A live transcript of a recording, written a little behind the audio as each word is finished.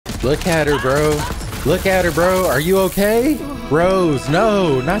Look at her, bro. Look at her, bro. Are you okay? Rose,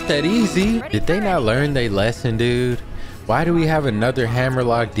 no, not that easy. Did they not learn their lesson, dude? Why do we have another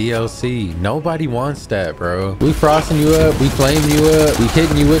Hammerlock DLC? Nobody wants that, bro. We frosting you up, we flaming you up, we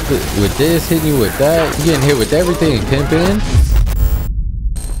hitting you with this, hitting you with that. You getting hit with everything, pimpin'.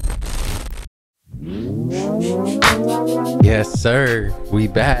 Yes, sir. We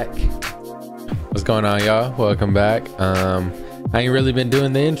back. What's going on, y'all? Welcome back. I ain't really been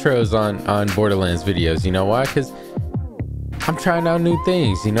doing the intros on Borderlands videos. You know why? Because I'm trying out new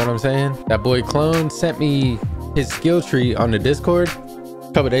things. You know what I'm saying? That boy Clone sent me his skill tree on the Discord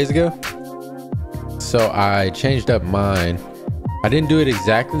a couple days ago. So I changed up mine. I didn't do it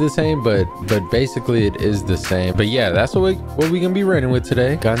exactly the same, but basically it is the same. But yeah, that's what we gonna be running with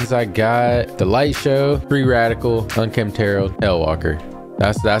today. Guns I got: the Light Show, Free Radical, Unkempt Herald, Hellwalker.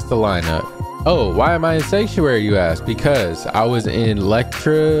 That's the lineup. Oh, why am I in Sanctuary, you ask? Because I was in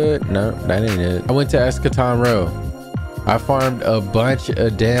Lectra. No, that ain't it. I went to Eschaton Row. I farmed a bunch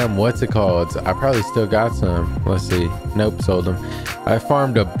of damn, what's it called? I probably still got some. Let's see. Nope, sold them. I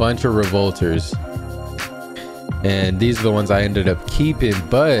farmed a bunch of Revolters. And these are the ones I ended up keeping.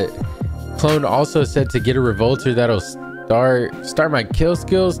 But Clone also said to get a Revolter that'll start my kill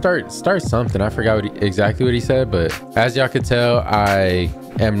skills, start something. I forgot exactly what he said, but as y'all could tell, I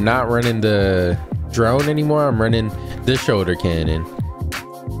am not running the drone anymore. I'm running the shoulder cannon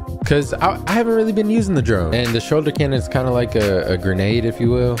because I haven't really been using the drone, and the shoulder cannon is kind of like a grenade, if you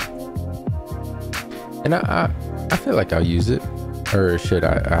will. And I feel like I'll use it, or should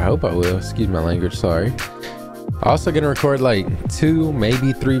I hope I will. Excuse my language, sorry. Also gonna record like 2,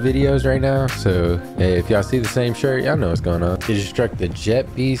 maybe 3 videos right now, so hey, if y'all see the same shirt, y'all know what's going on. You just struck the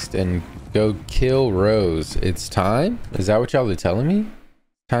jet beast and go kill Rose. It's time? Is that what y'all are telling me?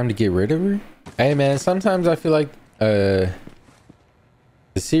 Time to get rid of her? Hey man, sometimes I feel like the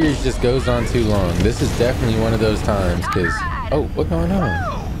series just goes on too long. This is definitely one of those times, because oh, what's going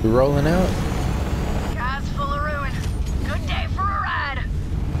on? We rolling out? Guy's full of ruin. Good day for a ride.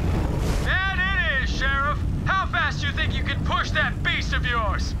 And it is, Sheriff. How fast you think you can push that beast of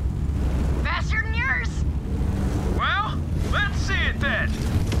yours? Faster than yours. Well, let's see it then.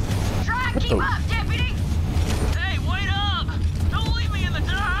 Try and keep up, deputy. Hey, wait up! Don't leave me in the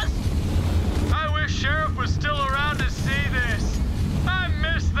dust! I wish Sheriff was still around to see this. I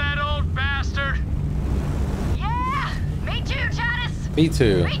miss that old bastard. Yeah, me too, Titus. Me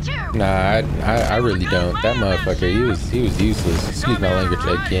too. Me too. Nah, I really don't. That motherfucker, he was useless. Excuse my language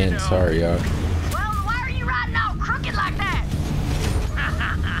again. Sorry, y'all. Well, why are you riding all crooked like that?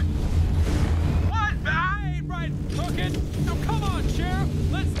 What? I ain't right crooked. Now come on, Sheriff.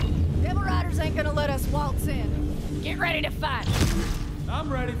 Let's... Devil Riders ain't gonna let us waltz in. Get ready to fight.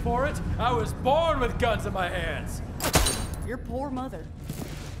 I'm ready for it. I was born with guns in my hands. Your poor mother.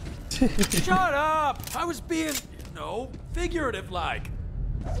 Shut up! I was being, figurative like.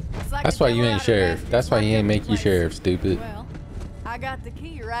 Like That's why you ain't sheriff. That's why he ain't make you sheriff, stupid. Well, I got the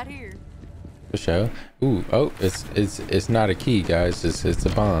key right here. For sure. Ooh, oh, it's not a key, guys. It's a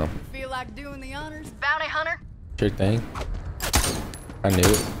bomb. Feel like doing the honors, bounty hunter? Sure thing. I knew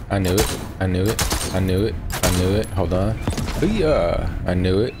it. I knew it. I knew it. I knew it. I knew it. Hold on. Booyah! I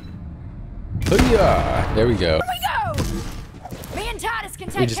knew it. Booyah! There we go. Here we go! Me and Titus can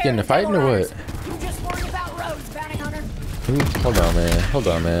take We just care getting of to fighting or what? You just worry about Rose, bounty hunter. Ooh, hold on, man. Hold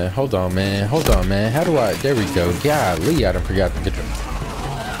on, man. Hold on, man. Hold on, man. How do I? There we go. Golly, I done forgot the control.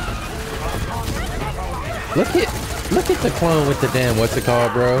 Look at the clone with the damn, what's it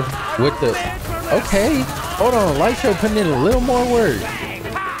called, bro? With the, okay. Hold on, Light Show putting in a little more work.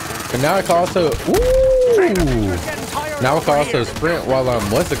 And now I can also, ooh. Now I can also sprint while I'm,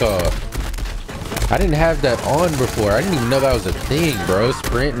 what's it called? I didn't have that on before. I didn't even know that was a thing, bro.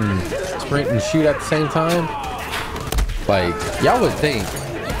 Sprint and shoot at the same time. Like, y'all would think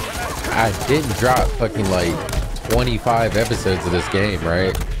I didn't drop fucking like 25 episodes of this game,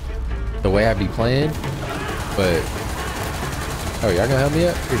 right? The way I be playing. But, oh, y'all gonna help me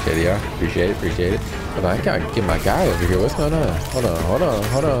up? Appreciate it, y'all. Appreciate it. Hold on, I gotta get my guy over here. What's going on? Hold on.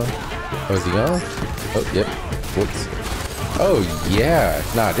 Oh, is he on? Oh, yep. Whoops. Oh, yeah.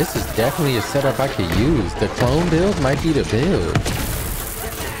 Nah, this is definitely a setup I could use. The clone build might be the build.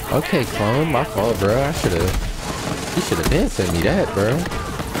 Okay, clone, my fault, bro. You should have been sent me that, bro.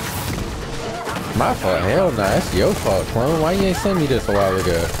 My fault. Hell nah, that's your fault, clone. Why you ain't send me this a while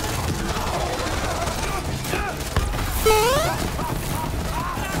ago?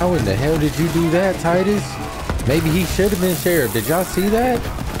 How in the hell did you do that, Titus? Maybe he should have been sheriff. Did y'all see that?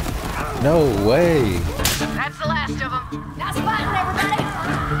 No way. That's the last of them. Nice fighting, everybody.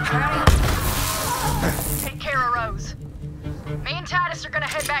 Take care of Rose. Me and Titus guess they're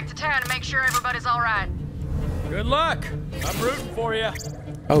gonna head back to town and make sure everybody's all right. Good luck. I'm rooting for you.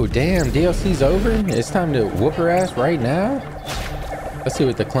 Oh damn, DLC's over? It's time to whoop her ass right now? Let's see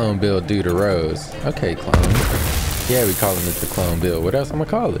what the clone build do to Rose. Okay, clone. Yeah, we calling it the clone build. What else I'm gonna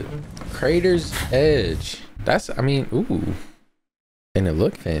call it? Crater's Edge. That's, I mean, ooh. And it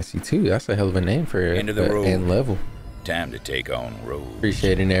look fancy too. That's a hell of a name for it. End of the road. End level. Time to take on Rose.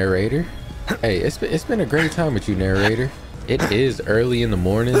 Appreciate it, narrator. Hey, it's been a great time with you, narrator. It is early in the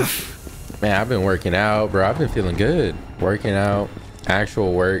morning. Man, I've been working out, bro. I've been feeling good. Working out,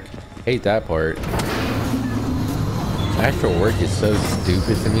 actual work. Hate that part. Actual work is so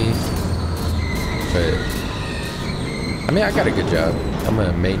stupid to me. But I mean, I got a good job. I'm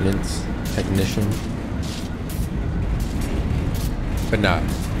a maintenance technician. But nah.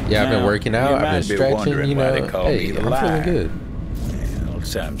 Yeah, I've been working out. I've been stretching, you know. Hey, I'm feeling good. Well,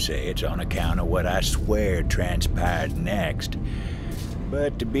 some say it's on account of what I swear transpired next.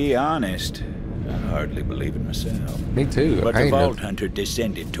 But to be honest, I hardly believe it myself. Me too. But the Vault Hunter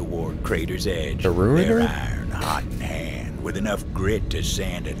descended toward Crater's Edge. The Ruiner? Their iron hot in hand, with enough grit to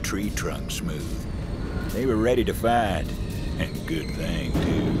sand a tree trunk smooth. They were ready to fight, and good thing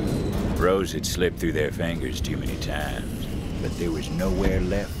too. Rose had slipped through their fingers too many times, but there was nowhere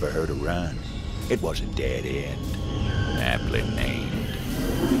left for her to run. It was a dead end, aptly named.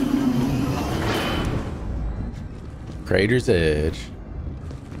 Crater's Edge.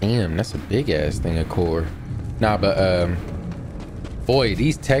 Damn, that's a big ass thing of core. Nah, but boy,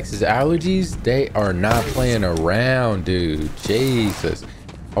 these Texas allergies, they are not playing around, dude. Jesus.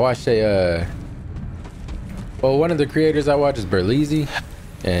 I watched a well, one of the creators I watch is Berleezy,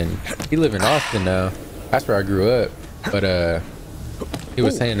 and he live in Austin now. That's where I grew up. But he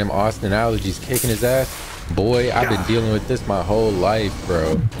was saying them Austin allergies kicking his ass. Boy, I've been dealing with this my whole life,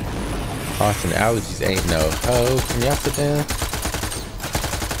 bro. Austin allergies ain't no. Oh, can y'all sit down?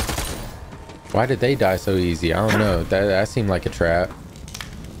 Why did they die so easy? I don't know. That seemed like a trap.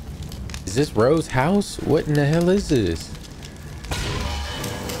 Is this Rose's house? What in the hell is this?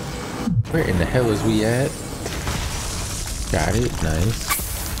 Where in the hell is we at? Got it.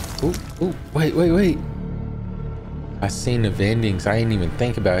 Nice. Ooh, ooh. Wait. I seen the vendings. I ain't even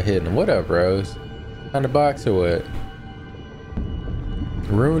think about hitting them. What up, Rose? On the box or what?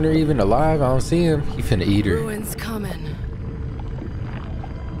 Ruiner even alive? I don't see him. He finna eat her. Ruin's coming.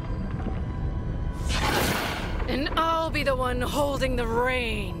 And I'll be the one holding the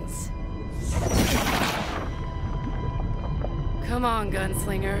reins. Come on,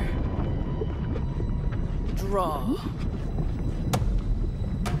 gunslinger. Draw.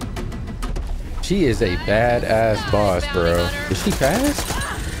 She is a badass boss, bro. Is she fast?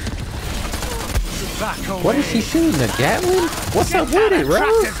 What is she shooting? A Gatling? What's up with it,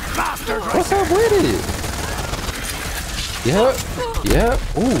 Rose? What's up with it? Yep.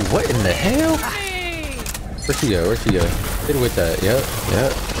 Ooh, what in the hell? Where'd she go? Hit it with that. Yep.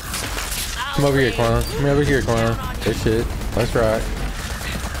 Come over here, clown. Come over here, clown. Good shit. Let's rock.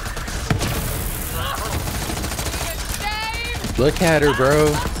 Look at her,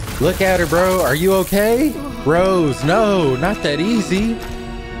 bro. Look at her, bro. Are you okay? Rose, no, not that easy.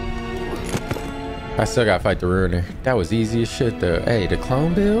 I still gotta fight the Ruiner. That was easy as shit, though. Hey, the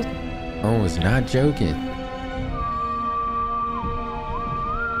clone build? I was not joking.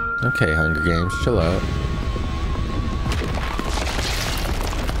 Okay, Hunger Games, chill out.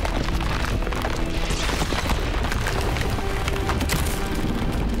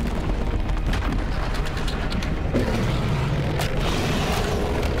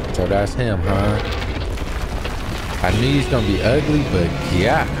 So that's him, huh? I knew he's gonna be ugly, but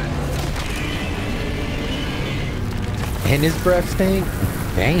yeah. And his breath stink?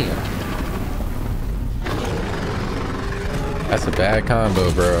 Damn. That's a bad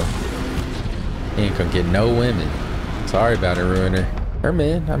combo, bro. He ain't gonna get no women. Sorry about it, Ruiner. Or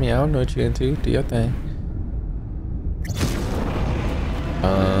men. I mean, I don't know what you're into. Do your thing.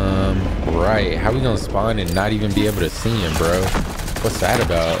 Right. How we gonna spawn and not even be able to see him, bro? What's that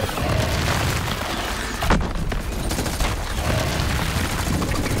about?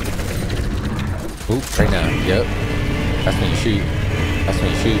 Oop, right now. Yep. That's when you shoot.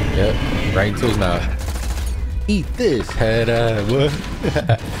 Yep. Right into his mouth. Eat this, head up.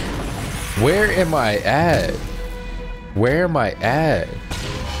 Where am I at?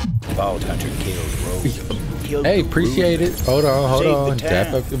 Vault Hunter killed Rose. Hey, appreciate it. Hold on.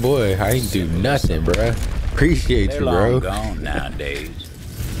 Dap up the boy. I ain't do nothing, bruh. Appreciate you, bro. They're long gone nowadays,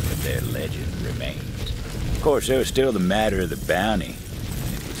 but their legend remains. Of course, there was still the matter of the bounty.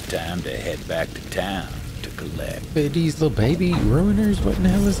 It was time to head back to town to collect. Hey, these little baby ruiners? What in the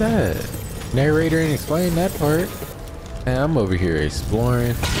hell is that? Narrator ain't explain that part. And I'm over here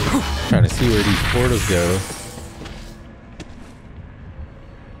exploring, trying to see where these portals go.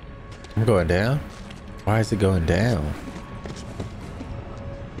 I'm going down. Why is it going down?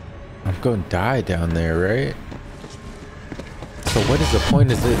 I'm going to die down there, right? So what is the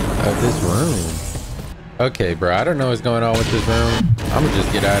point of this room? Okay, bro, I don't know what's going on with this room. I'm gonna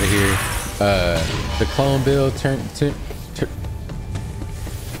just get out of here. The clone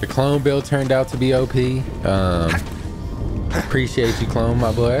build turned out to be OP. Appreciate you, clone,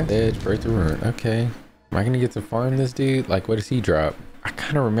 my boy. Edge, birth of ruin. Okay, am I gonna get to farm this dude? Like, what does he drop? I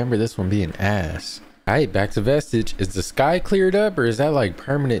kind of remember this one being ass. All right, back to Vestige. Is the sky cleared up, or is that like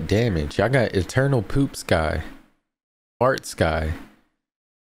permanent damage? Y'all got eternal poop sky, fart sky,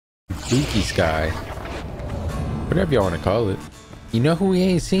 dookie sky, whatever y'all want to call it. You know who we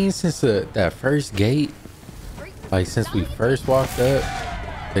ain't seen since that first gate? Like, since we first walked up?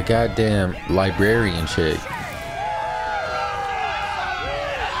 The goddamn librarian chick.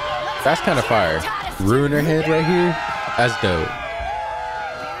 That's kind of fire. Ruin her head right here? That's dope.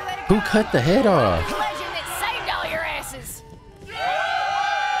 Who cut the head off?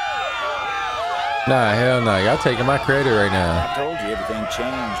 Nah, hell no. Y'all taking my credit right now. I told you everything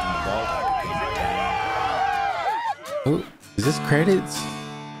changed when the Vault Hunter came to town. Ooh, is this credits?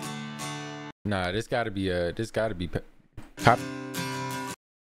 Nah, this gotta be cop.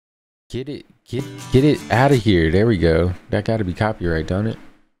 Get it out of here. There we go. That gotta be copyright, don't it?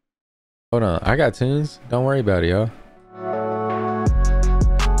 Hold on, I got tunes. Don't worry about it, y'all.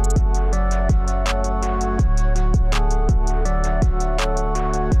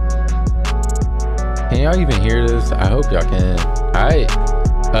 Can y'all even hear this? I hope y'all can. Alright.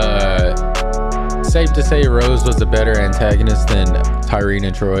 Safe to say Rose was a better antagonist than Tyreen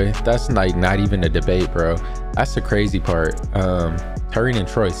and Troy. That's like not even a debate, bro. That's the crazy part. Tyreen and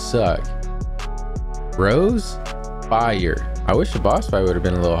Troy suck. Rose, fire. I wish the boss fight would have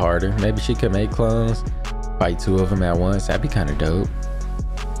been a little harder. Maybe she could make clones, fight two of them at once. That'd be kind of dope.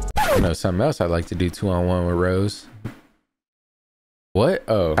 You know, something else I'd like to do 2-on-1 with Rose. What?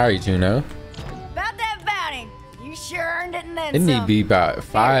 Oh, all right, Juno. About that bounty. You sure earned it and then It need to be about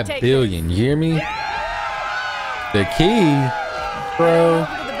 5 billion. You hear me? The key, bro. Over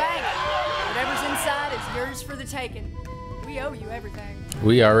to the bank. Whatever's inside is yours for the taking. We owe you everything.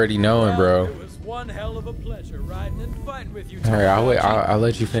 We already knowing, bro. It was one hell of a pleasure riding and fighting with you. All right, I'll wait. I'll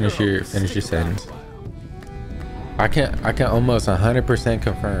let you finish your sentence. I can almost 100%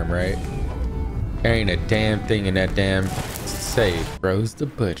 confirm, right? There ain't a damn thing in that damn safe. Rose the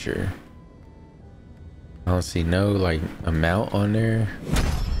Butcher. I don't see no like amount on there.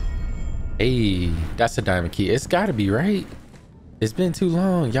 Hey, that's a diamond key. It's gotta be, right? It's been too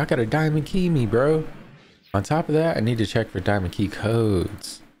long. Y'all gotta diamond key me, bro. On top of that, I need to check for diamond key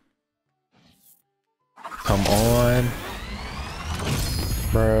codes. Come on,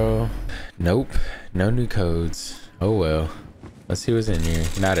 bro. Nope, no new codes. Oh well. Let's see what's in here.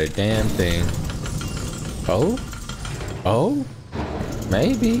 Not a damn thing. Oh,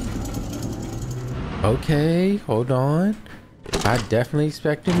 maybe. Okay, hold on. I definitely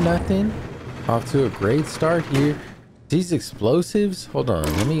expected nothing. Off to a great start here. These explosives, hold on,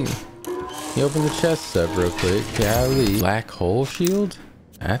 let me open the chest up real quick. Golly. Black hole shield?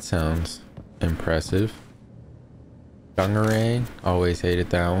 That sounds impressive. Dungarang, always hated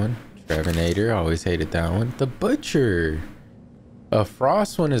that one. Trevinator, always hated that one. The Butcher. A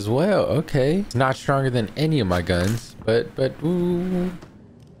frost one as well. Okay. It's not stronger than any of my guns, but ooh,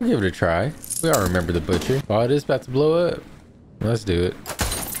 we'll give it a try. We all remember the Butcher. Oh, it is about to blow up. Let's do it.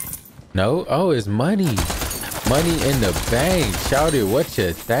 No? Oh, it's money. Money in the bank. Shout it, what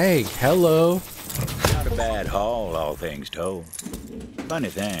you think? Hello. Not a bad haul, all things told. Funny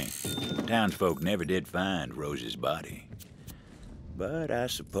thing, townsfolk never did find Rose's body. But I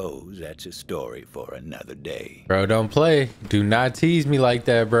suppose that's a story for another day. Bro, don't play. Do not tease me like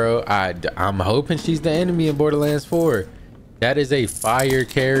that, bro. I'm hoping she's the enemy in Borderlands 4. That is a fire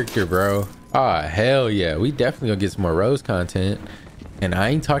character, bro. Ah, hell yeah. We definitely gonna get some more Rose content. And I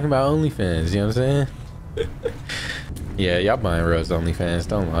ain't talking about OnlyFans, you know what I'm saying? Yeah, y'all buying Rose OnlyFans,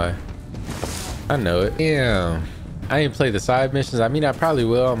 don't lie. I know it. Damn. I ain't play the side missions. I mean, I probably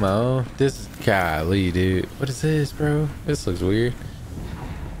will on my own. This, golly, dude. What is this, bro? This looks weird.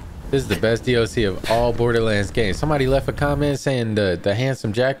 This is the best DLC of all Borderlands games. Somebody left a comment saying the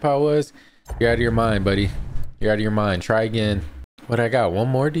handsome jackpot was. You're out of your mind, buddy. You're out of your mind. Try again. What I got? One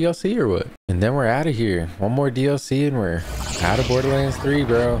more DLC or what? And then we're out of here. One more DLC and we're out of Borderlands 3,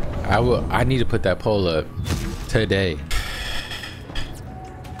 bro. I need to put that poll up today.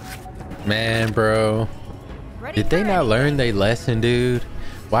 Man, bro. Did they not learn their lesson, dude?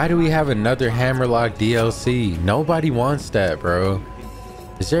 Why do we have another Hammerlock DLC? Nobody wants that, bro.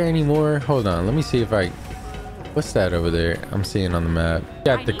 Is there any more? Hold on, let me see if I... What's that over there? I'm seeing on the map.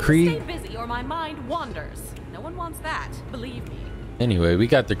 Got the Krieg. Stay busy or my mind wanders. No one wants that, believe me. Anyway, we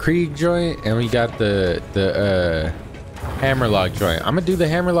got the Krieg joint and we got the Hammerlock joint. I'm gonna do the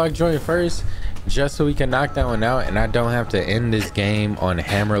Hammerlock joint first, just so we can knock that one out and I don't have to end this game on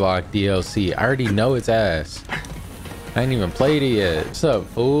Hammerlock DLC. I already know its ass. I ain't even played it yet. What's up,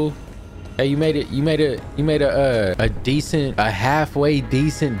 fool? Hey, you made a decent, a halfway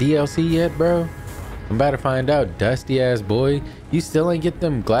decent DLC yet, bro? I'm about to find out, dusty ass boy. You still ain't get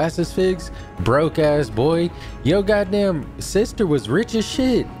them glasses fixed? Broke ass boy. Yo goddamn sister was rich as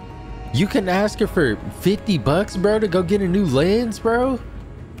shit. You can ask her for 50 bucks, bro, to go get a new lens, bro?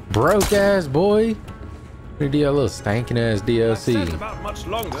 Broke ass boy. A little stankin' ass DLC. That's about much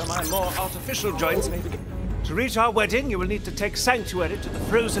longer. My more artificial joints may begin. To reach our wedding, you will need to take Sanctuary to the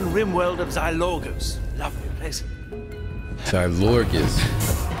frozen rim world of Xylorgos. Lovely place. Xylorgos.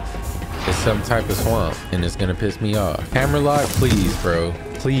 It's some type of swamp, and it's gonna piss me off. Hammerlock, please, bro.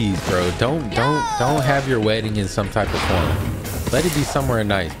 Please, bro. Don't have your wedding in some type of swamp. Let it be somewhere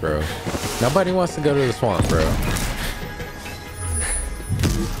nice, bro. Nobody wants to go to the swamp, bro.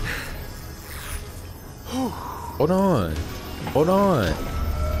 Hold on. Hold on.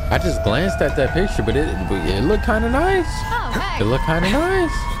 I just glanced at that picture, but it looked kind of nice. Oh, hey. It looked kind of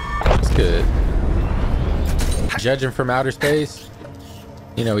nice. It's good. Judging from outer space,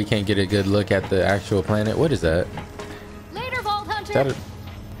 you know, we can't get a good look at the actual planet. What is that? Later, Vault Hunter. That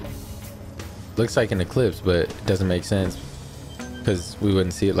looks like an eclipse, but it doesn't make sense because we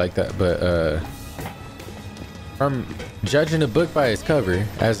wouldn't see it like that. But from judging a book by its cover,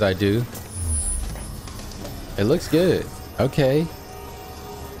 as I do, it looks good. Okay.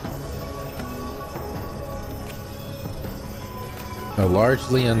 A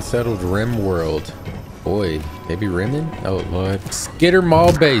largely unsettled rim world. Boy, they be rimming? Oh Lord. Skitter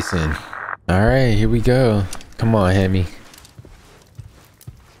Mall Basin. Alright, here we go. Come on, Hammy.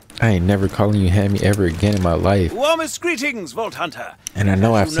 I ain't never calling you Hammy ever again in my life. Warmest greetings, Vault Hunter. And I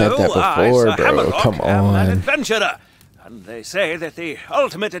know I've said that before, bro. Hammerlock, Come am an on. adventurer. And they say that the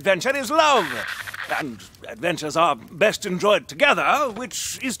ultimate adventure is love. And adventures are best enjoyed together,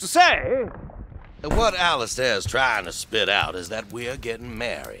 which is to say... What Alistair's trying to spit out is that we're getting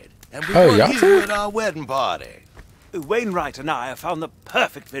married. And we Oh, want y'all you too? at our wedding party. Wainwright and I have found the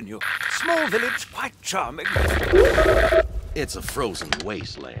perfect venue. Small village, quite charming. It's a frozen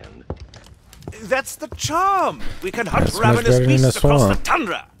wasteland. That's the charm. We can hunt That's much ravenous better than the beasts across the swamp.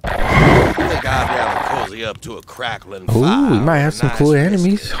 tundra. I think I'd rather cozy up to a crackling fire. Ooh, we might have with some nice cool biscuits.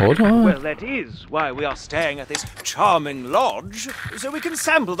 enemies. Hold on. Well, that is why we are staying at this charming lodge, so we can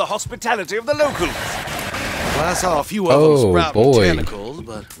sample the hospitality of the locals. Well, I saw a few of them Oh, sprouting boy. tentacles,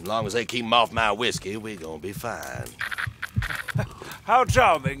 but as long as they keep them off my whiskey, we're gonna be fine. How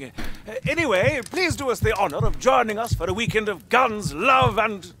charming. Anyway, please do us the honor of joining us for a weekend of guns, love,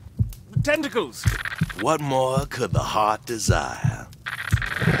 and tentacles. What more could the heart desire?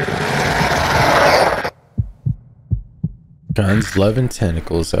 Guns, love, and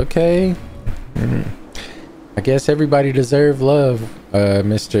tentacles. Okay. I guess everybody deserves love,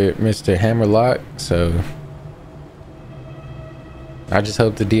 Mr. Hammerlock. So I just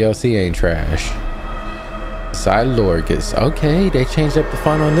hope the DLC ain't trash. Xylorgos. Okay, they changed up the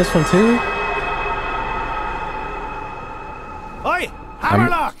font on this one too. Oi,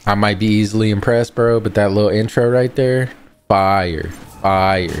 Hammerlock! I might be easily impressed, bro, but that little intro right there, fire,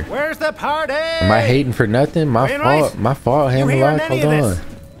 fire. Where's the party? Am I hating for nothing? My Wainwright, fault, you hearing Hammerlock. any Hold of on. this?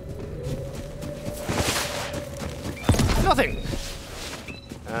 Nothing.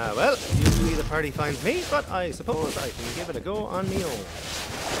 Well, usually the party finds me, but I suppose I can give it a go on me own.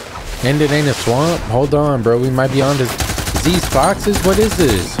 And it ain't a swamp? Hold on, bro. We might be on to these foxes. What is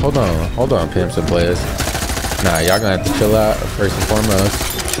this? Hold on, pimps and players. Nah, y'all gonna have to chill out first and foremost.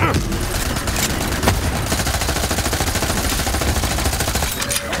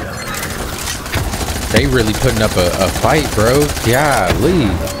 They really putting up a fight, bro. Golly.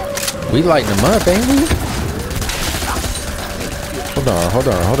 We lighting them up, ain't we? Hold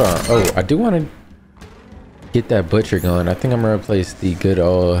on. Oh, I do want to get that butcher going. I think I'm gonna replace the good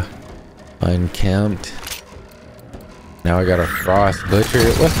old unkempt. Now I got a frost butcher.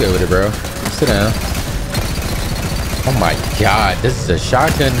 What's good with it, bro? Sit down. Oh my god, this is a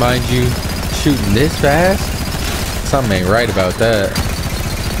shotgun, mind you. Shooting this fast? Something ain't right about that.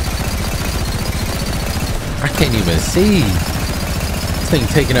 I can't even see. This thing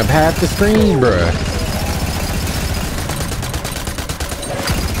taking up half the screen, bruh.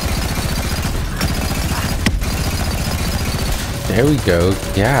 Here we go.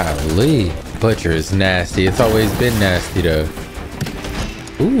 Golly. Butcher is nasty. It's always been nasty though.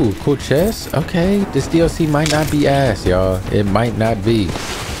 Ooh, cool chest. Okay, this DLC might not be ass, y'all. It might not be.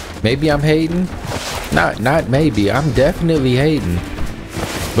 Maybe I'm hating. Not maybe. I'm definitely hating.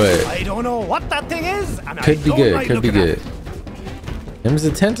 But I don't know what that thing is. And could be good. Could be good. Them's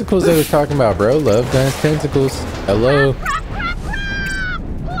the tentacles they was talking about, bro. Love guns, tentacles. Hello.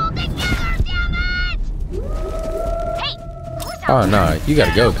 Oh no, you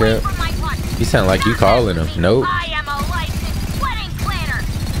gotta go, Cap. You sound like you calling him. Nope. I am a licensed wedding planner.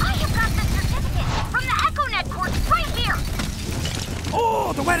 I have got the certificate from the EchoNet course right here.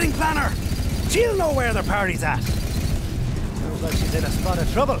 Oh, the wedding planner. She'll know where the party's at. Sounds like she's in a spot of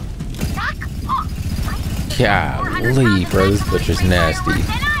trouble. Knock off. Golly, bro, this butcher's nasty. And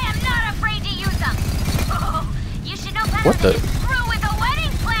I am not afraid to use them. Oh, you should know better What the? than to screw with a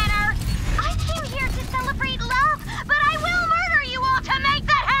wedding planner. I came here to celebrate love, but I will murder you all to make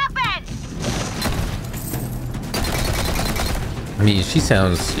that happen. I mean, she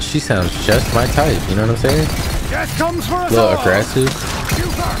sounds just my type. You know what I'm saying? Just comes for us A little all. aggressive. You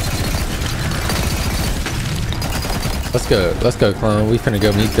first. Let's go, clone. We finna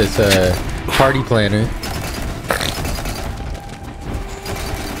go meet this party planner.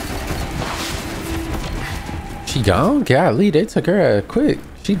 She gone? Golly, they took her out quick.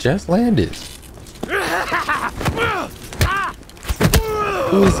 She just landed.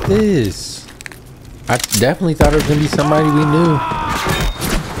 Who is this? I definitely thought it was gonna be somebody we knew.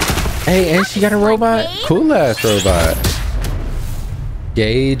 Hey, and she got a robot? Cool ass robot.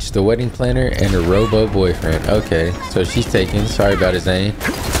 Gage, the wedding planner, and a robo boyfriend. Okay, so she's taken. Sorry about his name.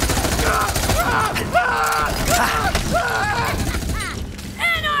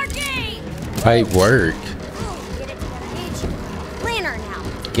 Anarchy! Might work. Get it together, Gage. Planner now.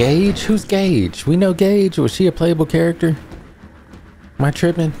 Gage? Who's Gage? We know Gage. Was she a playable character? Am I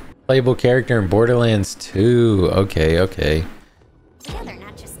tripping? Playable character in Borderlands 2. Okay. Together,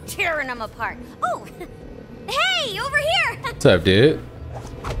 not just tearing them apart. Oh, hey, over here. What's up, dude?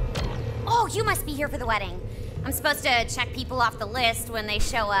 Oh, you must be here for the wedding. I'm supposed to check people off the list when they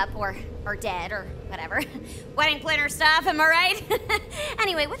show up or dead or whatever. Wedding planner stuff, am I right?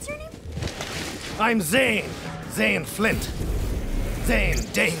 Anyway, what's your name? I'm Zane. Zane Flint. Zane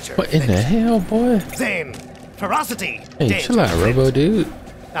Danger. What in the hell, boy? Zane Ferocity. Hey, Danger chill out, Flint. robo dude.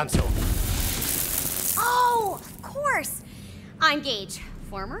 And so. Oh, of course. I'm Gage,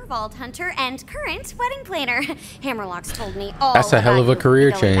 former vault hunter and current wedding planner. Hammerlock's told me all That's a hell of a about you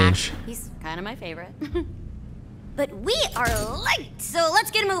career going back. change. He's kind of my favorite. But we are late, so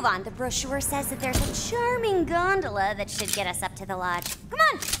let's get a move on. The brochure says that there's a charming gondola that should get us up to the lodge. Come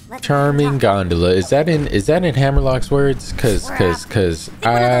on, let's Charming gondola. Is that in Hammerlock's words? Cause I'm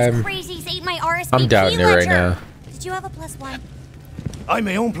doubting it right now. Did you have a +1? I'm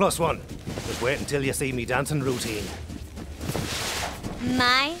my own +1. Just wait until you see me dancing routine.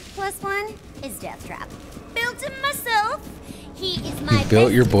 My +1 is Deathtrap. Built him myself. He is my You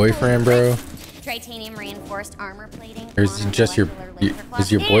built your boyfriend, bro? Titanium reinforced armor plating. Or is it just your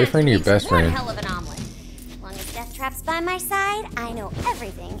boyfriend or your best friend? Hell of an omelet. As long as Deathtrap's by my side, I know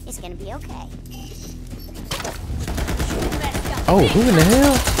everything is gonna be okay. Oh, who in the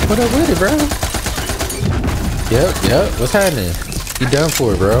hell? What up with it, bro? Yep. What's happening? You done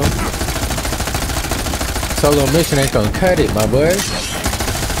for, bro? Solo mission ain't gonna cut it, my boy.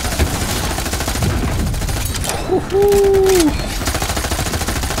 Woohoo!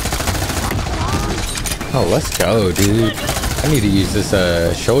 Oh, let's go, dude. I need to use this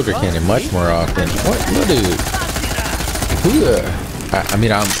shoulder cannon much more often. What, dude? I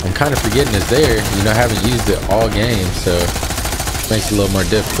mean, I'm kind of forgetting it's there. You know, I haven't used it all game, so it makes it a little more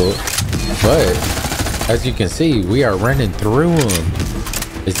difficult. But as you can see, we are running through them.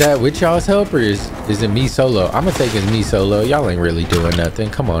 Is that with y'all's help or is it me solo? I'm gonna take it me solo. Y'all ain't really doing nothing.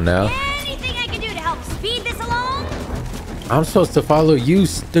 Come on now. Anything I can do to help speed this along? I'm supposed to follow you,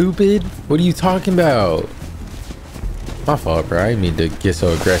 stupid. What are you talking about? My fault, bro. I didn't mean to get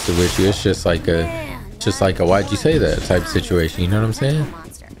so aggressive with you. It's just like a why'd you say that type of situation. You know what I'm saying?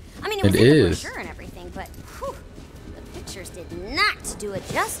 I mean, It is. and everything, but whew, the pictures did not do it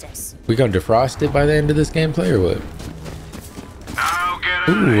justice. We gonna defrost it by the end of this gameplay or what?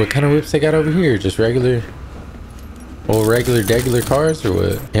 Ooh, what kind of whips they got over here? Just regular degular cars or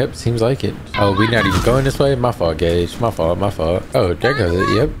what? Yep, seems like it. Oh, we not even going this way? My fault, Gage. My fault. Oh, there goes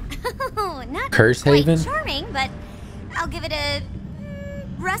it. Yep. Oh, not Curse quite Haven? charming, but I'll give it a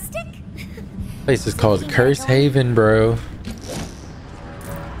rustic. Place is called Curse Haven, bro.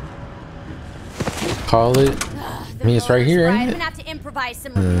 Call it. I mean, it's right here, ain't I'm it? gonna have to improvise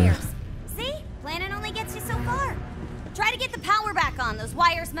some repairs. See? Planning only gets you so far. Try to get the power back on. Those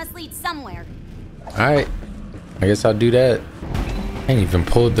wires must lead somewhere. All right, I guess I'll do that. I ain't even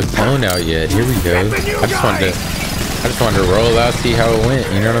pulled the phone out yet. Here we go. I just wanted to roll out, see how it went.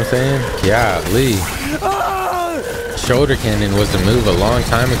 You know what I'm saying? Golly. Shoulder cannon was a move a long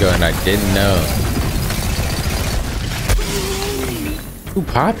time ago, and I didn't know. Who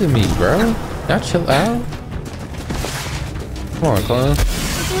popping me, bro? Now chill out. Come on, clone.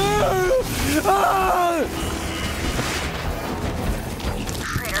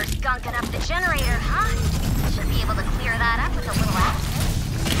 Critter gunking up the generator, huh? Should be able to clear that up with a little acid.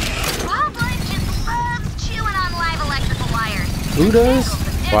 Wildlife just loves chewing on live electrical wires. Who does?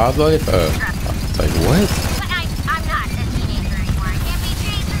 Wildlife? Oh. It's like, what? But I'm not a teenager anymore. I can't be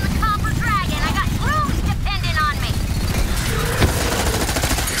chasing the copper dragon. I got rooms dependent on me.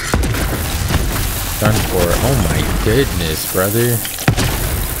 Done for. Oh my goodness, brother.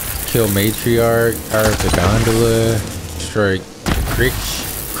 Kill matriarch, power of the gondola, destroy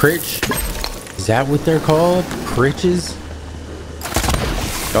critch. Is that what they're called? Critches?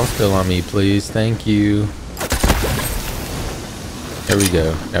 Don't spill on me, please. Thank you. There we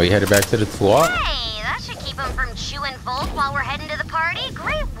go. Now we headed back to the swap. Hey, that should keep them from chewing Volt while we're heading to the party.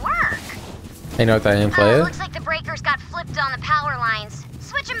 Great work. Hey, know what I didn't play? Looks like the breakers got flipped on the power lines.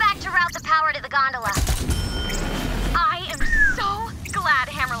 Switch them back to route the power to the gondola. I am so glad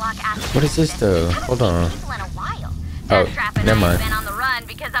Hammerlock asked. What is this though? Hold on. People in a while. Oh, never mind. Been on the run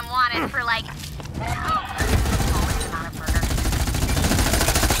because I'm wanted for like. This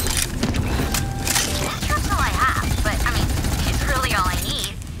trip's all I have, but I mean, it's really all I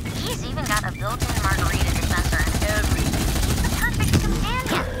need. He's even got a built-in margarita dispenser and everything. He's the perfect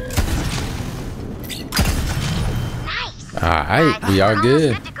companion. Nice. Alright, we are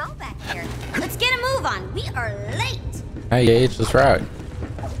good. Good to go back here. Let's get a move on. We are late. Hey, Gage, let's rock.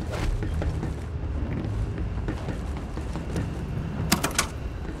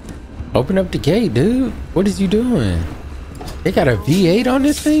 Open up the gate, dude. What is you doing? They got a V8 on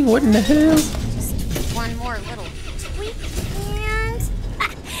this thing? What in the hell? Just one more little tweak and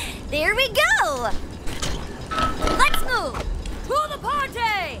there we go. Let's move to the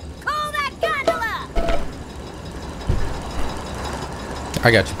party. Call that gondola.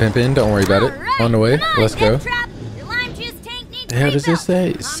 I got you, pimpin'. Don't worry about it. Right, On the way. come on, Let's go. Trap. Your lime juice tank needs The hell does this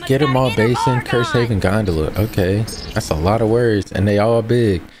say? Skidamall Basin, Curse Haven Gondola. Okay. That's a lot of words, and they all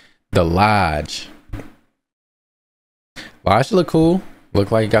big. The Lodge. Lodge look cool.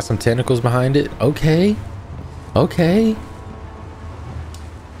 Look like it got some tentacles behind it. Okay. Okay.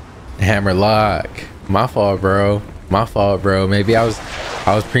 Hammerlock. My fault, bro. My fault, bro. Maybe I was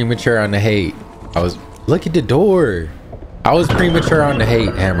premature on the hate. Look at the door. I was premature on the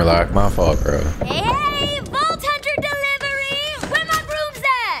hate, Hammerlock. My fault, bro. Hey, Vault Hunter delivery. Where my broom's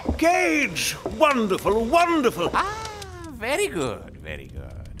at? Gage! Wonderful, wonderful. Ah, very good, very good.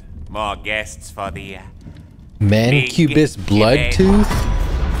 More guests for the Mancubus Bloodtooth.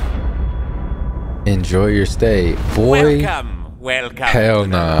 Enjoy your stay, boy. Welcome. Hell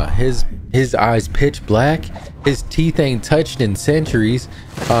nah. His eyes pitch black. His teeth ain't touched in centuries.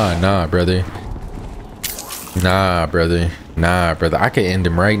 Ah, nah, brother. Nah, brother. Nah, brother. I can end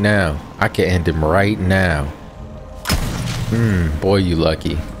him right now. I can end him right now. Boy, you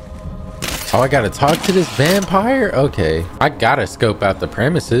lucky. Oh, I gotta talk to this vampire? Okay. I gotta scope out the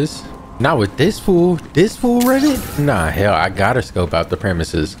premises. Not with this fool. This fool read it? Nah, hell, I gotta scope out the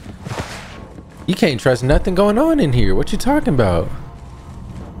premises. You can't trust nothing going on in here. What you talking about?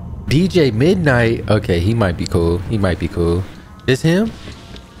 DJ Midnight. Okay, he might be cool. He might be cool. This him?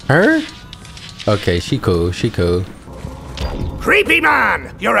 Her? Okay, she cool. She cool. Creepy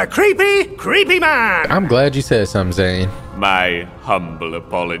man! You're a creepy man! I'm glad you said something, Zane. My humble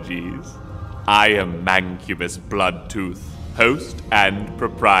apologies. I am Mancubus Bloodtooth, host and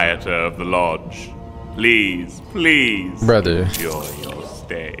proprietor of the lodge. Please, brother, enjoy your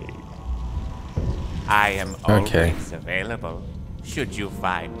stay. I am always available should you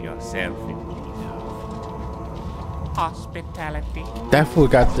find yourself in need of hospitality. That fool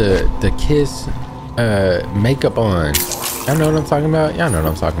got the kiss makeup on. Y'all know what I'm talking about? Y'all know what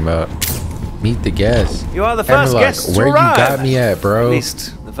I'm talking about. Meet the guests. You are the first Hammerlock, guests to where arrive. you got me at, bro? At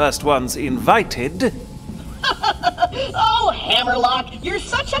least the first ones invited. Oh, Hammerlock, you're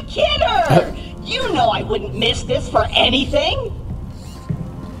such a kidder! You know I wouldn't miss this for anything.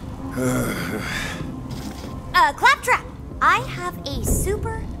 Claptrap, I have a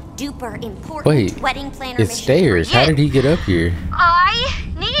super duper important wedding planner mission. It's stairs. How did he get up here? I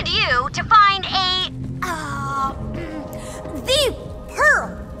need you to find the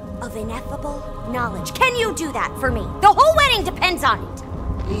pearl of ineffable knowledge. Can you do that for me? The whole wedding depends on it.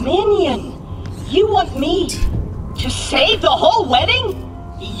 Minion, you want me To save the whole wedding?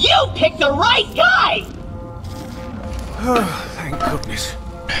 You picked the right guy! Oh, thank goodness.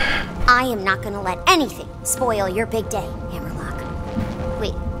 I am not gonna let anything spoil your big day, Hammerlock.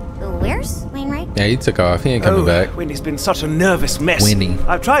 Wait, where's Wainwright? Yeah, he took off. He ain't coming back. Winnie's been such a nervous mess. Winnie.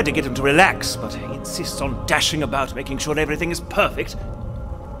 I've tried to get him to relax, but he insists on dashing about, making sure everything is perfect.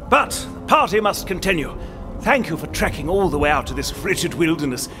 But the party must continue. Thank you for trekking all the way out to this frigid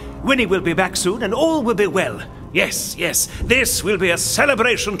wilderness. Winnie will be back soon, and all will be well. Yes, yes, this will be a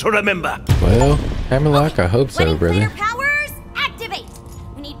celebration to remember. Well, Hammerlock, I hope so, Wedding brother. planner powers, activate!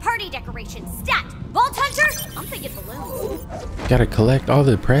 We need party decorations, stat! Vault Hunter, I'm thinking balloons. Gotta collect all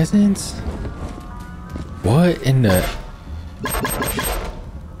the presents? What in the...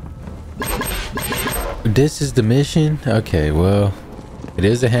 This is the mission? Okay, well, it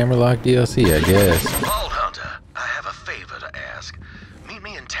is a Hammerlock DLC, I guess. Vault Hunter, I have a favor to ask. Meet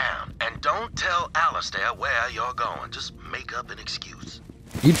me in town, and don't tell Alistair where you're going. Just make up an excuse.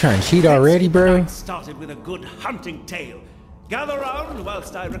 You trying to cheat already, bro? Started with a good hunting tale. Gather round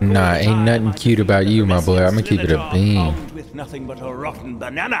whilst I record. Nah, ain't nothing cute about you, my boy. I'm gonna keep it a bean. With nothing but a rotten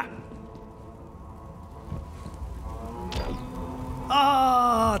banana.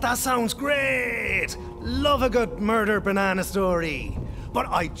 Ah, that sounds great! Love a good murder banana story. But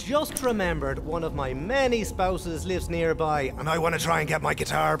I just remembered one of my many spouses lives nearby, and I want to try and get my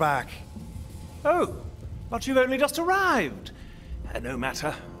guitar back. Oh, but you've only just arrived. No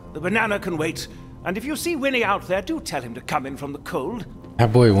matter. The banana can wait. And if you see Winnie out there, do tell him to come in from the cold.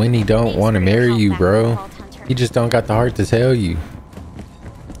 That boy Winnie don't want to marry you, bro. He just don't got the heart to tell you.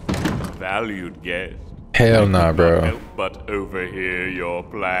 Valued guest. Hell nah, bro. Help but overhear your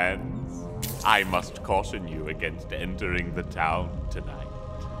plans. I must caution you against entering the town tonight.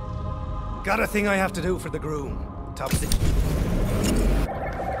 Got a thing I have to do for the groom. Top secret.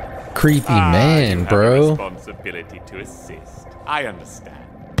 Creepy man, bro. Responsibility to assist. I understand.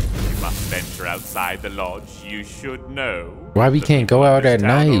 You must venture outside the lodge. You should know. Why we can't go out at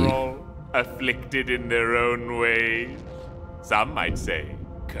night? Are all afflicted in their own ways. Some might say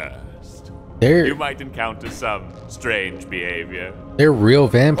cursed. You might encounter some strange behavior. They're real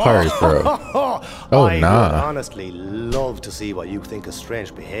vampires, bro. Oh, I nah. would honestly love to see what you think of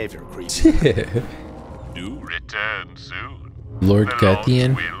strange behavior, creepy. Do return soon. Lord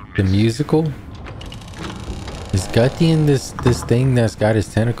Guthian, the musical? Is Guthian this thing that's got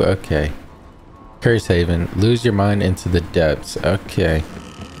his tentacle? Okay. Curse Haven, lose your mind into the depths. Okay.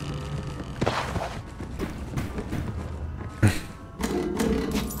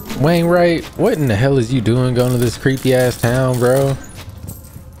 Wainwright, what in the hell is you doing going to this creepy ass town, bro?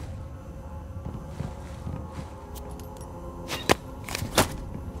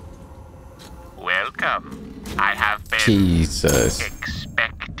 Welcome. I have been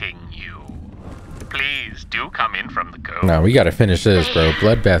expecting you. Please do come in from the coast. Nah, we gotta finish this, bro.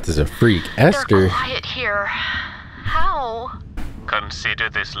 Bloodbath is a freak. Esther. They're quiet here. How? Consider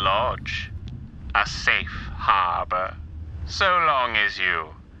this lodge a safe harbor, so long as you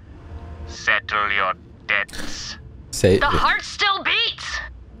settle your debts. The heart still beats.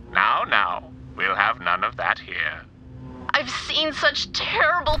 Now, we'll have none of that here. I've seen such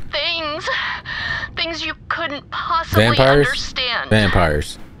terrible things. Things you couldn't possibly Vampires? understand.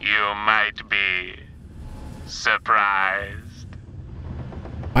 Vampires. You might be surprised.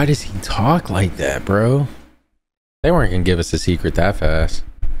 Why does he talk like that, bro? They weren't gonna give us a secret that fast.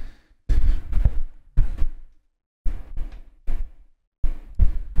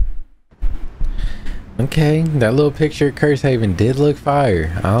 Okay, that little picture of Curse Haven did look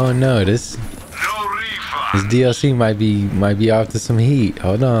fire. I don't know, this DLC might be off to some heat.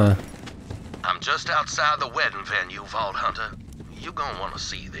 Hold on. I'm just outside the wedding venue, Vault Hunter. You gonna want to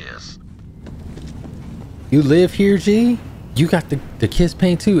see this. You live here, G? You got the kiss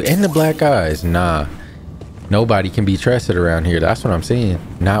paint too and the black eyes. Nah. Nobody can be trusted around here. That's what I'm saying.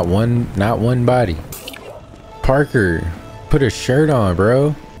 Not one body. Parker, put a shirt on,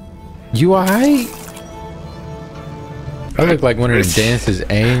 bro. You alright? I look like one of the dances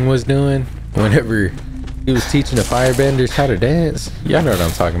Aang was doing whenever he was teaching the firebenders how to dance. Y'all know what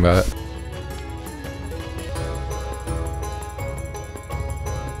I'm talking about.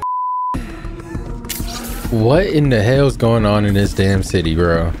 What in the hell's going on in this damn city,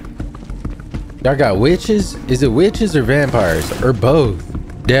 bro? Y'all got witches? Is it witches or vampires? Or both?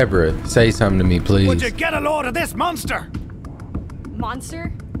 Deborah, say something to me, please. Would you get a load of this monster? Monster?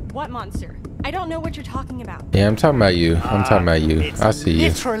 What monster? I don't know what you're talking about. Yeah, I'm talking about you. I'm talking about you. I see you.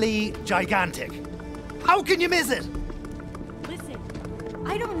 Literally gigantic. How can you miss it? Listen,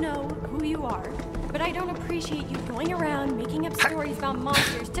 I don't know who you are, but I don't appreciate you going around making up stories about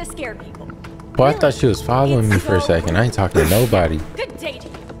monsters to scare people. Well, I thought she was following me for a second. I ain't talking to nobody. Good day to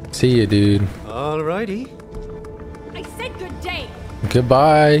you. See you, dude. Alrighty. I said good day.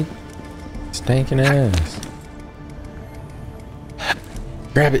 Goodbye. Stinking ass.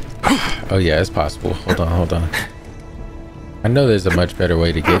 Grab it. Oh yeah, it's possible. Hold on. I know there's a much better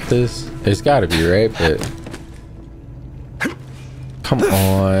way to get this. There's gotta be, right? But come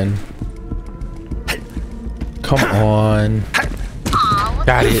on. Come on.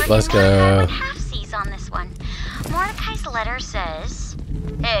 Got it. Let's go. Half-seas on this one. Mordecai's letter says,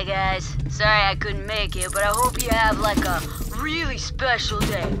 "Hey guys, sorry I couldn't make it, but I hope you have like a really special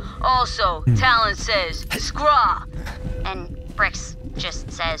day. Also, Talon says, scraw." And Bricks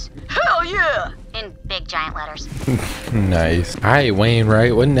just says, "Hell yeah!" in big giant letters. Nice. Alright,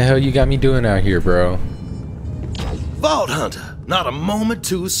 Wainwright, what in the hell you got me doing out here, bro? Vault Hunter, not a moment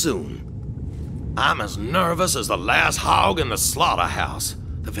too soon. I'm as nervous as the last hog in the slaughterhouse.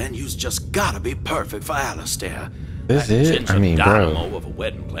 The venue's just gotta be perfect for Alistair. This is it? I mean, bro. Of a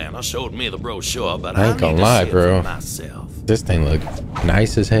wedding planner showed me the brochure, but I ain't gonna lie, bro. This thing look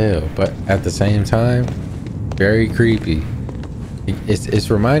nice as hell, but at the same time, very creepy. It's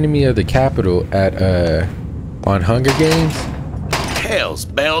reminding me of the Capitol at on Hunger Games. Hell's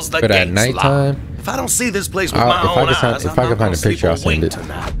bells, the but at nighttime. If I don't see this place with my own eyes, if I can find a picture, I'll send it.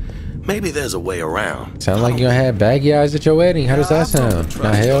 Tonight. Maybe there's a way around. Sound like you gonna have baggy eyes at your wedding. How does that sound?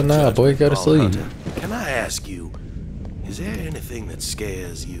 Nah, hell nah, boy, go to sleep. Can I ask you, is there anything that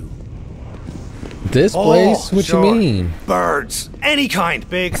scares you? This place? What sure. you mean? Birds. Any kind.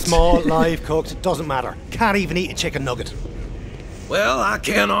 Big, small, live, cooked. Doesn't matter. Can't even eat a chicken nugget. Well, I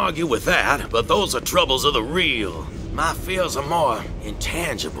can't argue with that, but those are troubles of the real. My fears are more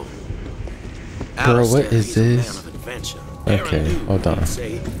intangible. Bro, what is this? Okay, hold on.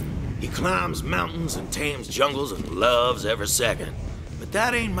 He climbs mountains and tames jungles and loves every second. But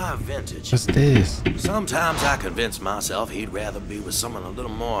that ain't my vintage. What's this? Sometimes I convince myself he'd rather be with someone a little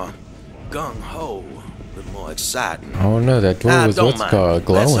more gung-ho, a little more exciting. I don't know, that door was what's called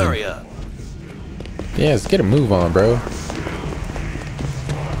glowing. Let's hurry up. Yeah, let's get a move on, bro.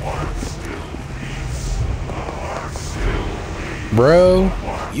 Bro.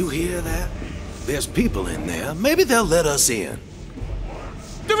 You hear that? There's people in there. Maybe they'll let us in.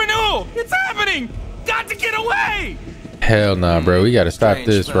 The renewal! It's happening! Got to get away! Hell nah, bro. We gotta stop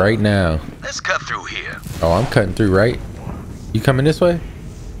this right now. Let's cut through here. Oh, I'm cutting through, right? You coming this way?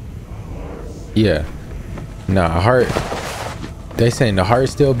 Yeah. Nah, heart. They saying the heart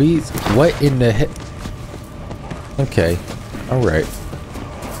still beats? What in the heck? Okay. Alright.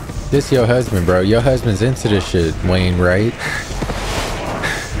 This your husband, bro. Your husband's into this shit, Wainwright.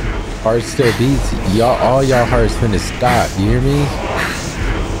 Heart still beats. Y'all, all y'all hearts finna stop. You hear me?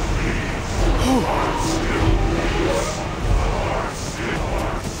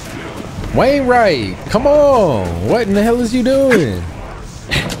 Wainwright, come on. What in the hell is you doing?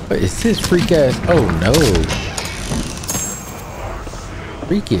 What is this freak ass? Oh no.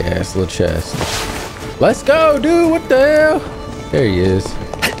 Freaky ass little chest. Let's go, dude. What the hell? There he is.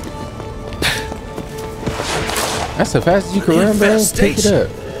 That's the fastest you can run, bro. Pick it up.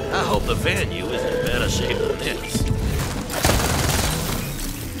 I hope the venue is in better shape than this.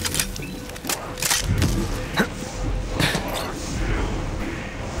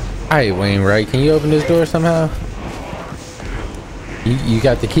 Alright, Wainwright, can you open this door somehow? You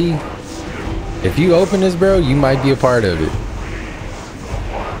got the key? If you open this, bro, you might be a part of it.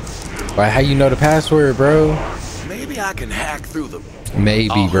 Like, how you know the password, bro? Maybe I can hack through the...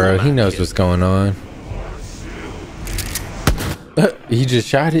 Maybe, bro. He knows what's going on. He just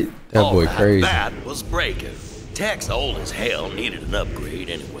shot it? That boy crazy. That was breaking. Tech's old as hell, needed an upgrade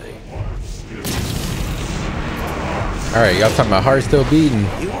anyway. Alright, y'all talking about heart still beating?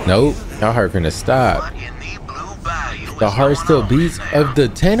 Nope. Y'all heart gonna stop. The heart still beats of the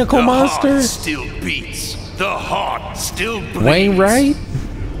tentacle monster? The heart still beats. The heart still bleeds. Wainwright?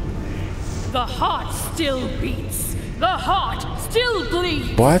 The heart still beats. The heart still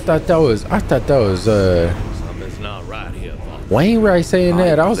bleeds. Boy, I thought that was Something's not right here. Wainwright saying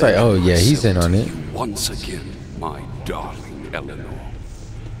that. I was like, oh yeah, he's in on it. Once again, my darling Eleanor.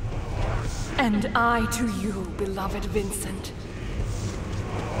 And I to you, beloved Vincent.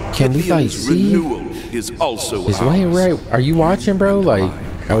 Can we like see? Is also is Wainwright? Are you watching, bro? Like,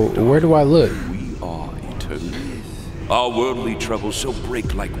 where do I look? We are eternal. Our worldly troubles shall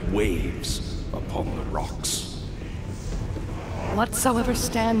break like waves upon the rocks. Whatsoever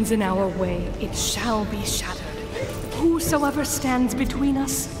stands in our way, it shall be shattered. Whosoever stands between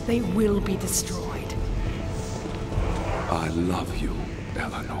us, they will be destroyed. I love you,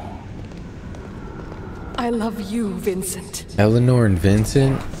 Eleanor. I love you, Vincent. Eleanor and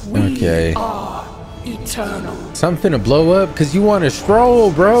Vincent? Okay. We are eternal. Something to blow up because you want to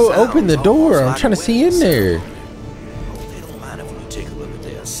stroll, bro. Open the door. I'm trying to see in there.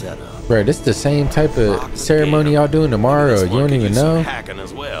 Bro, this is the same type of ceremony y'all doing tomorrow. You don't even know?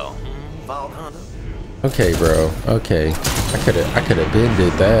 Okay, bro. Okay. I could have been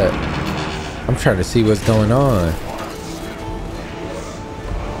did that. I'm trying to see what's going on.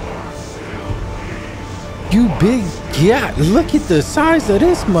 You big, yeah, look at the size of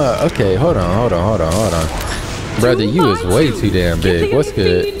this mug. Okay, hold on. Brother, you is way too damn big. What's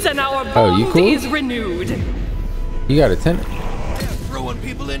good? Oh, you cool? You got a tenant? Throwing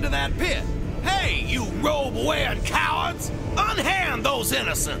people into that pit. Hey, you robe-wearing cowards! Unhand those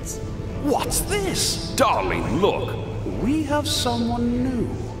innocents! What's this? Darling, look. We have someone new.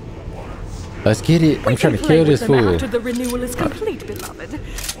 Let's get it. I'm trying to kill this fool. After the renewal is complete, beloved.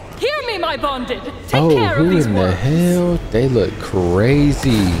 Hear me, my bonded. Take Oh, care of who these in the ones. hell? They look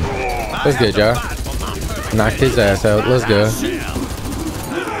crazy. Let's go, y'all. Knocked his ass out. Let's go.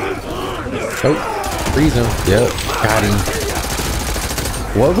 Oh, freeze him. Yep, got him.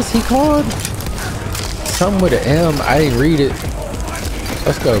 What was he called? Something with an M. I didn't read it.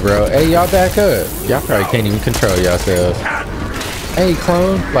 Let's go, bro. Hey, y'all back up. Y'all probably can't even control yourselves. Hey,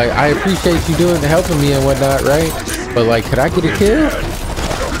 clone. Like, I appreciate you helping me and whatnot, right? But like, could I get a kill?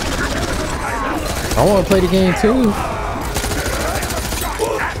 I want to play the game too.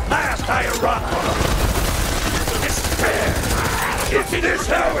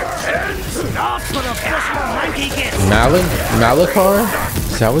 Malachar?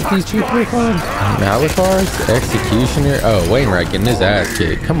 Is that what these people are called? Malachars? Executioner? Oh, Wainwright getting his ass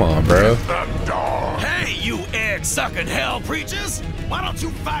kicked. Come on, bro. Hey, you egg-sucking hell preachers! Why don't you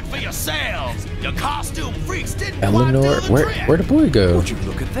fight for yourselves? Your costume freaks didn't Eleanor, where'd the boy go? Would you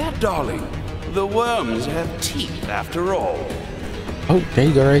look at that, darling? The worms have teeth after all. Oh, there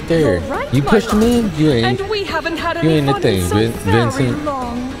you go, right there. Right, you pushed him in? You ain't. And we haven't had You any ain't the fun thing, in so Vincent. very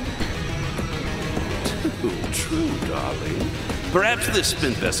long. True, darling. Perhaps this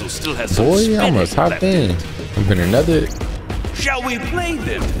spin vessel still has some Boy, I spinning almost hopped left in. I'm been another Shall we play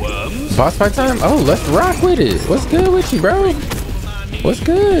them, worms? boss fight time. Oh, let's rock with it. What's good with you, bro? What's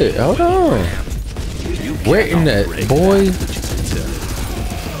good? Hold on. Where in the boy?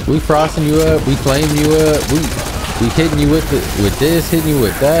 We frosting you up. We flaming you up. We hitting you with this, hitting you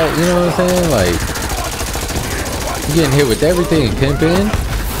with that. You know what I'm saying? Like, you getting hit with everything, pimpin'.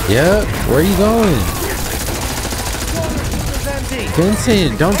 Yep. Where are you going?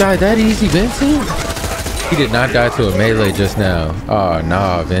 Vincent, don't die that easy, Vincent. He did not die to a melee just now. Oh,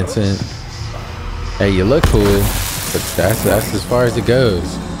 nah, Vincent. Hey, you look cool, but that's as far as it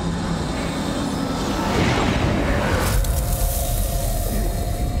goes.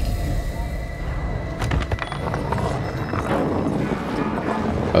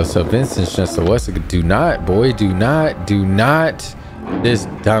 Oh, so Vincent's just a what's it? Do not, boy, do not. This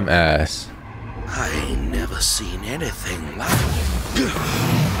dumbass. I ain't never seen anything like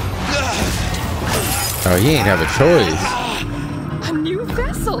Oh, he ain't have a choice. A new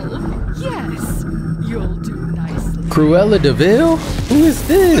vessel? Yes, you'll do nicely. Cruella DeVille? Who is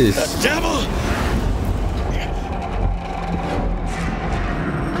this? devil!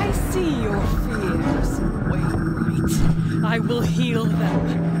 I see your fears, Wainwright. I will heal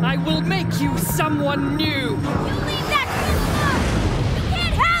them. I will make you someone new. You leave that kid alone! You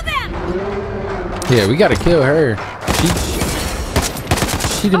can't have him! Yeah, we gotta kill her.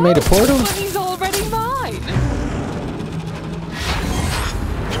 She done made a portal? But he's already mine.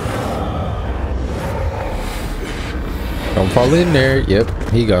 Don't fall in there. Yep,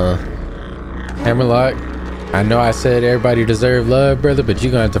 he gone. Hammerlock, I know I said everybody deserve love, brother, but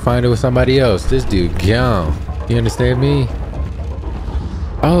you're gonna have to find it with somebody else. This dude gone. You understand me?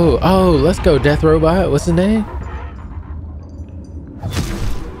 Oh, let's go, Death Robot. What's his name?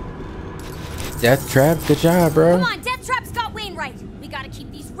 Death Trap, good job, bro. Come on, Death Trap's got Wainwright. We gotta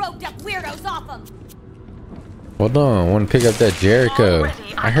keep these roped up weirdos off him. Hold on, I want to pick up that Jericho.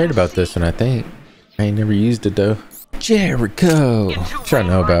 I heard about this one, I think. I ain't never used it though. Jericho. Trying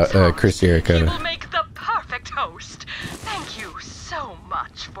to know about Chris Jericho. He will make the perfect host. Thank you so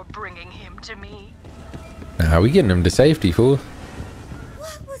much for bringing him to me. Nah, we getting him to safety, fool.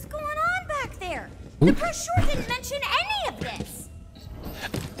 What was going on back there? The brochure didn't mention any of this.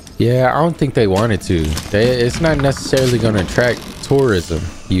 Yeah, I don't think they wanted to. It's not necessarily going to attract tourism.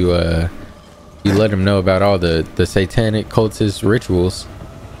 You let them know about all the satanic cultist rituals.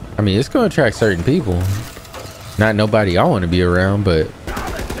 I mean, it's going to attract certain people. Not nobody I want to be around, but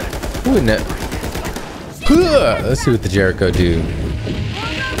wouldn't it? Let's see what the Jericho do.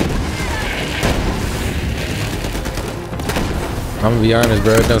 I'm gonna be honest,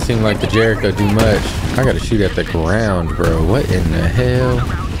 bro. It don't seem like the Jericho do much. I gotta shoot at the ground, bro. What in the hell?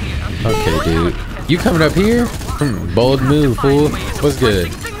 Okay, dude. You coming up here? Bold move, fool. What's good?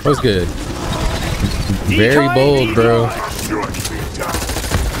 What's good? Very bold, bro.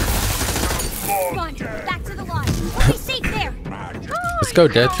 Let's go,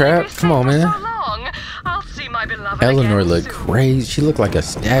 Death Trap. Come on, man. Eleanor looked crazy. She looked like a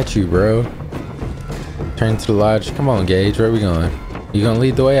statue, bro. Turn to the lodge. Come on, Gage. Where are we going? You gonna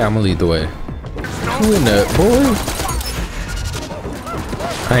lead the way? I'm gonna lead the way. Who in the boy?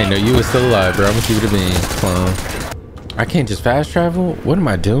 I didn't know you was still alive, bro. I'm gonna keep it a bean, clone. I can't just fast travel? What am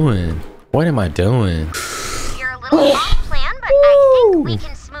I doing? What am I doing? You're a little off plan, but I think we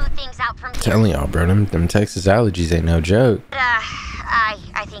can smooth things out from here. Telling y'all, bro, them Texas allergies ain't no joke.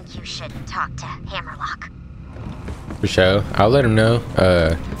 I think you should talk to Hammerlock. For sure. I'll let him know.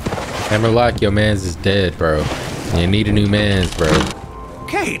 Hammerlock, your mans is dead, bro. You need a new mans, bro.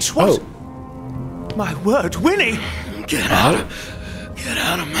 Gage, what? Oh. My word, Winnie! Get out. Get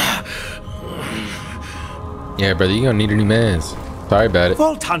out of my... Yeah, brother, you gonna need a new mans. Sorry about it.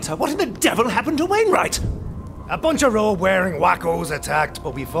 Vault Hunter, what in the devil happened to Wainwright? A bunch of robe-wearing wackos attacked,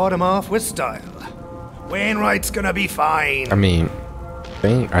 but we fought him off with style. Wainwright's gonna be fine. I mean,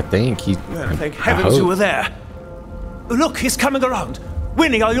 I think he... Well, thank heavens you were there. Look, he's coming around.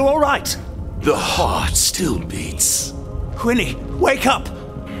 Winnie, are you all right? The heart still beats. Winnie, wake up!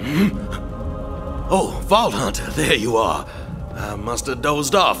 Oh, Vault Hunter, there you are. I must have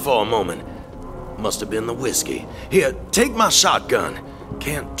dozed off for a moment. Must have been the whiskey. Here, take my shotgun.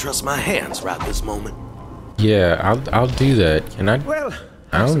 Can't trust my hands right this moment. Yeah, I'll do that. Can I? Well,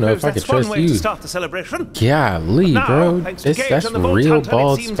 I don't know if I could trust one way you. To start the celebration. Golly, bro. That's a real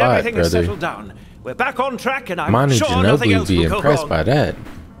bald spot, brother. We're back on track, and I'm Manu sure nothing Ginobili else be will go impressed wrong. by that.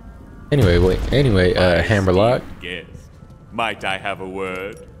 Anyway, Hammerlock. Yes. Might I have a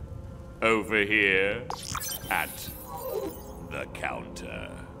word? Over here at the counter.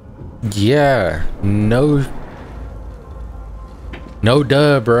 Yeah, no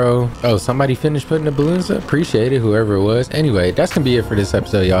duh, bro. Oh, somebody finished putting the balloons up? Appreciate it, whoever it was. Anyway, that's gonna be it for this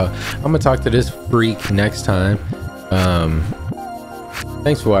episode, y'all. I'm gonna talk to this freak next time.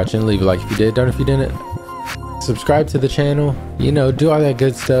 Thanks for watching. Leave a like if you did, don't if you didn't. Subscribe to the channel, you know, do all that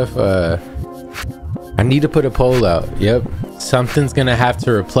good stuff. I need to put a poll out. Yep, something's gonna have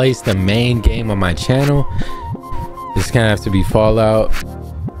to replace the main game on my channel. It's gonna have to be Fallout,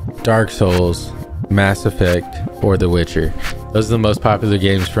 Dark Souls, Mass Effect, or The Witcher. Those are the most popular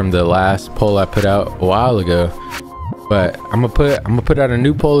games from the last poll I put out a while ago. But I'm gonna put out a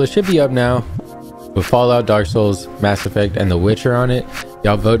new poll. It should be up now with Fallout, Dark Souls, Mass Effect, and The Witcher on it.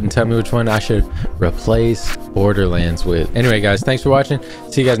 Y'all vote and tell me which one I should replace Borderlands with. Anyway, guys, thanks for watching.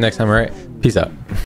 See you guys next time. All right, peace out.